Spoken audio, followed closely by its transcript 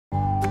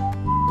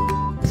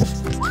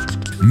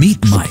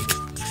Meet Mike.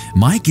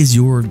 Mike is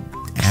your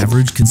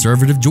average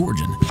conservative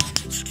Georgian.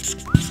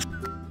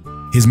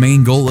 His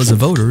main goal as a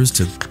voter is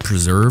to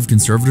preserve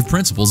conservative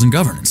principles and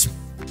governance.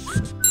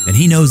 And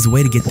he knows the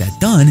way to get that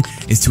done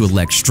is to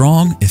elect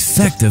strong,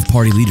 effective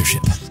party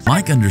leadership.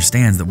 Mike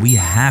understands that we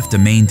have to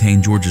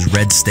maintain Georgia's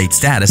red state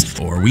status,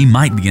 or we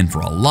might be in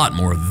for a lot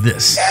more of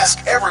this.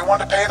 Ask everyone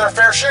to pay their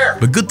fair share.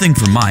 But good thing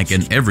for Mike,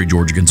 and every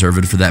Georgia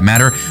conservative for that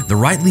matter, the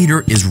right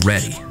leader is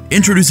ready.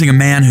 Introducing a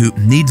man who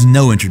needs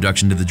no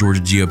introduction to the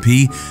Georgia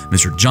GOP,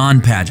 Mr. John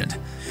Padgett.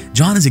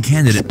 John is a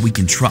candidate we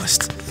can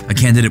trust, a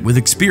candidate with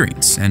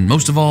experience, and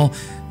most of all,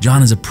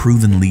 John is a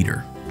proven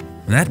leader.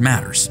 That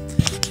matters.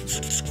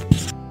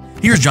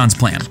 Here's John's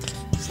plan.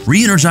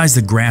 Re-energize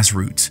the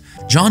grassroots.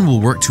 John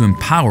will work to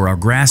empower our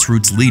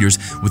grassroots leaders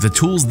with the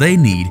tools they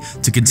need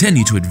to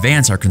continue to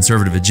advance our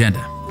conservative agenda.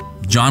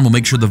 John will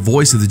make sure the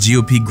voice of the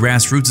GOP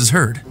grassroots is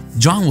heard.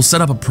 John will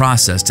set up a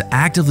process to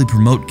actively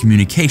promote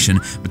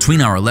communication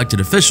between our elected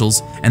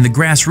officials and the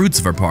grassroots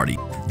of our party.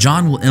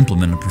 John will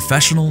implement a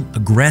professional,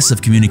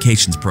 aggressive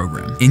communications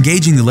program,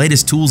 engaging the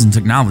latest tools and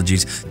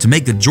technologies to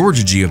make the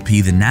Georgia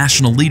GOP the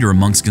national leader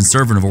amongst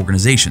conservative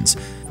organizations.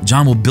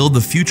 John will build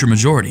the future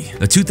majority.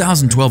 The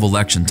 2012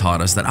 election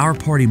taught us that our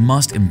party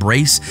must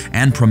embrace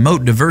and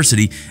promote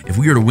diversity if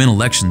we are to win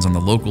elections on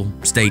the local,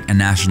 state, and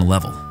national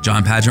level.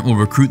 John Padgett will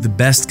recruit the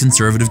best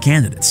conservative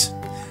candidates.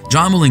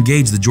 John will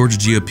engage the Georgia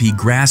GOP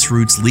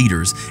grassroots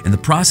leaders in the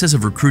process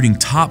of recruiting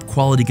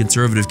top-quality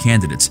conservative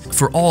candidates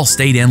for all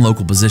state and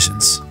local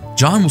positions.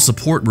 John will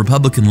support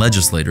Republican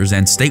legislators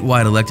and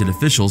statewide elected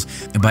officials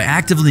by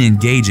actively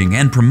engaging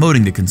and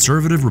promoting the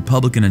conservative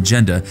Republican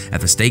agenda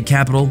at the state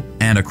capitol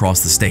and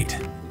across the state.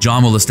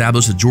 John will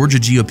establish a Georgia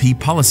GOP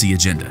policy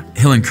agenda.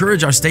 He'll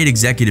encourage our state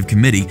executive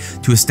committee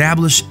to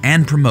establish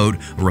and promote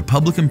a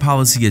Republican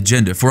policy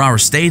agenda for our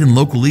state and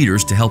local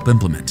leaders to help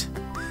implement.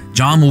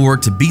 John will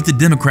work to beat the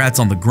Democrats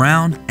on the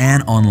ground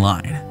and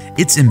online.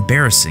 It's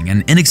embarrassing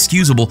and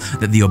inexcusable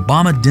that the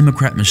Obama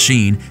Democrat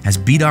machine has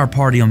beat our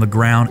party on the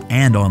ground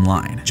and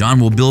online. John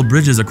will build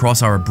bridges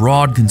across our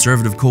broad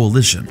conservative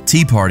coalition.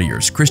 Tea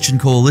Partiers, Christian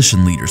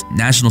coalition leaders,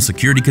 national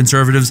security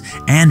conservatives,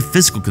 and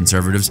fiscal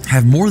conservatives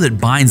have more that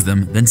binds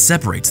them than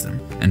separates them.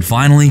 And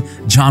finally,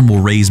 John will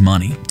raise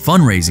money.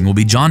 Fundraising will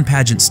be John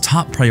Padgett's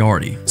top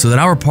priority so that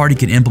our party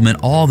can implement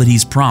all that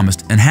he's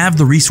promised and have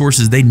the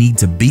resources they need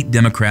to beat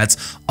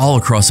Democrats all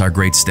across our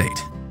great state.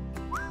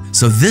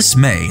 So this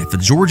May at the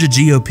Georgia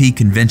GOP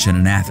convention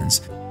in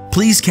Athens,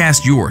 please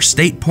cast your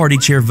state party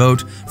chair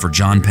vote for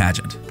John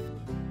Padgett.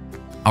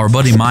 Our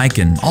buddy Mike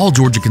and all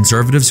Georgia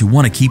conservatives who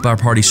want to keep our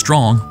party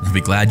strong will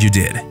be glad you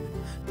did.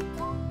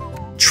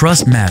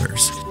 Trust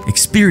matters,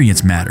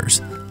 experience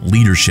matters,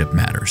 leadership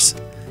matters.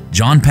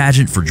 John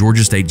Padgett for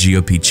Georgia State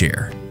GOP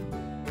chair.